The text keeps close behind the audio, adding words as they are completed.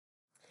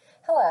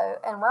Hello,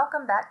 and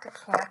welcome back to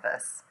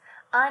campus.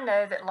 I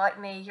know that, like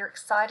me, you're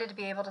excited to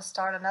be able to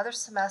start another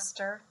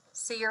semester,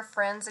 see your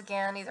friends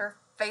again, either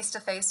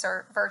face-to-face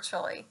or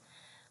virtually.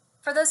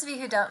 For those of you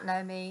who don't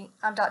know me,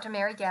 I'm Dr.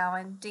 Mary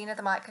Gowan, Dean of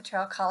the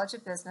Cottrell College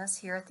of Business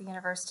here at the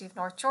University of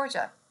North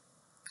Georgia.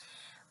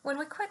 When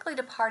we quickly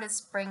departed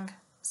spring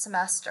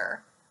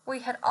semester, we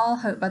had all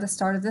hoped by the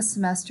start of this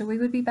semester we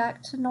would be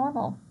back to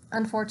normal.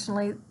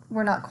 Unfortunately,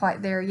 we're not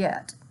quite there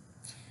yet.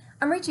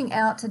 I'm reaching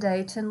out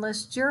today to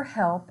enlist your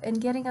help in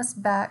getting us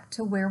back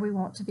to where we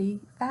want to be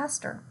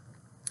faster.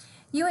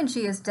 UNG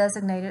is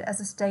designated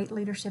as a state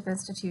leadership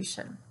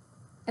institution.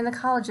 In the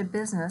College of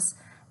Business,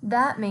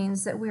 that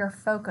means that we are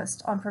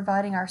focused on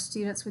providing our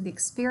students with the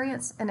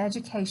experience and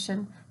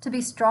education to be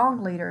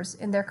strong leaders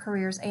in their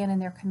careers and in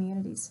their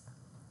communities.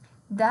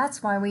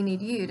 That's why we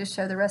need you to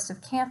show the rest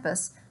of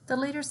campus the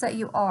leaders that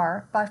you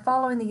are by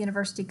following the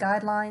university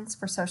guidelines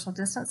for social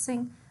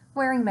distancing,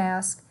 wearing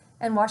masks,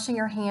 and washing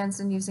your hands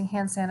and using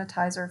hand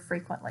sanitizer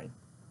frequently.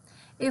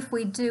 If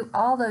we do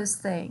all those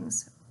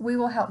things, we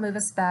will help move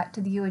us back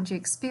to the UNG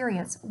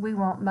experience we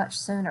want much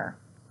sooner.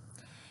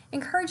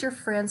 Encourage your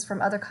friends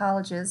from other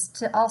colleges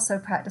to also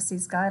practice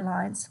these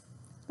guidelines.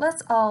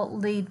 Let's all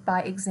lead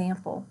by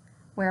example,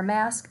 wear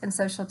masks and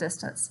social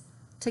distance.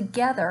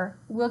 Together,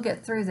 we'll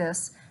get through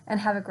this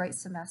and have a great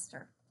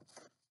semester.